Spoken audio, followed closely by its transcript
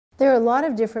There are a lot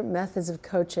of different methods of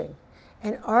coaching,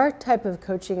 and our type of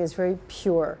coaching is very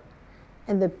pure.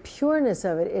 And the pureness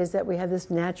of it is that we have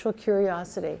this natural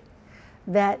curiosity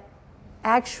that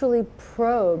actually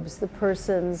probes the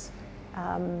person's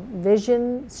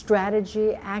vision,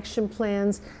 strategy, action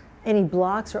plans, any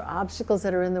blocks or obstacles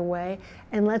that are in the way,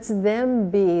 and lets them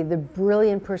be the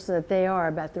brilliant person that they are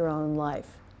about their own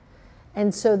life.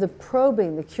 And so the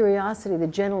probing, the curiosity, the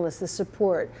gentleness, the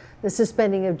support, the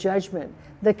suspending of judgment,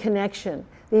 the connection,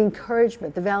 the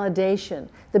encouragement, the validation,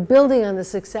 the building on the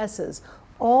successes,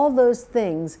 all those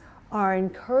things are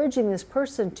encouraging this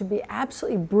person to be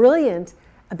absolutely brilliant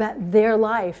about their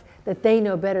life that they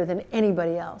know better than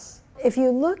anybody else. If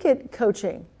you look at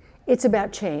coaching, it's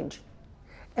about change.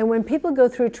 And when people go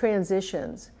through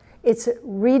transitions, it's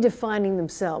redefining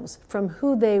themselves from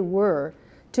who they were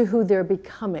to who they're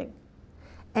becoming.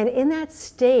 And in that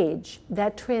stage,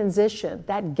 that transition,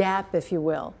 that gap, if you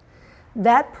will,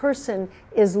 that person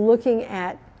is looking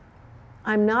at,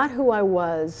 I'm not who I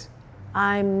was,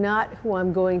 I'm not who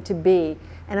I'm going to be,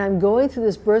 and I'm going through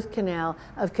this birth canal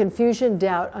of confusion,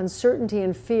 doubt, uncertainty,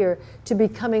 and fear to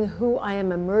becoming who I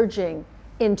am emerging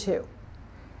into.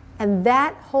 And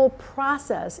that whole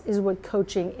process is what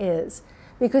coaching is,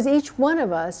 because each one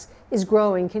of us is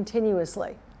growing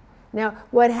continuously. Now,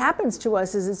 what happens to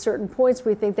us is at certain points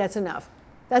we think that's enough.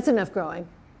 That's enough growing.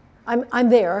 I'm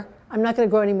there. I'm not going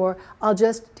to grow anymore. I'll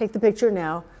just take the picture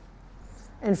now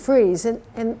and freeze. And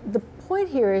the point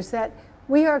here is that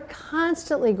we are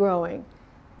constantly growing.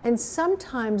 And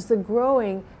sometimes the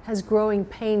growing has growing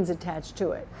pains attached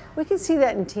to it. We can see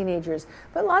that in teenagers.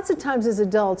 But lots of times as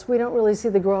adults, we don't really see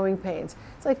the growing pains.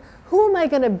 It's like, who am I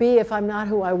going to be if I'm not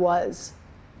who I was?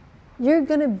 You're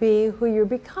going to be who you're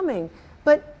becoming.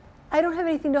 But I don't have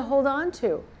anything to hold on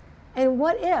to. And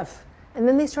what if? And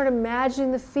then they start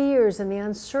imagining the fears and the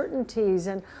uncertainties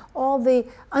and all the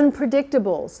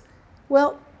unpredictables.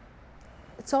 Well,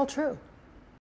 it's all true.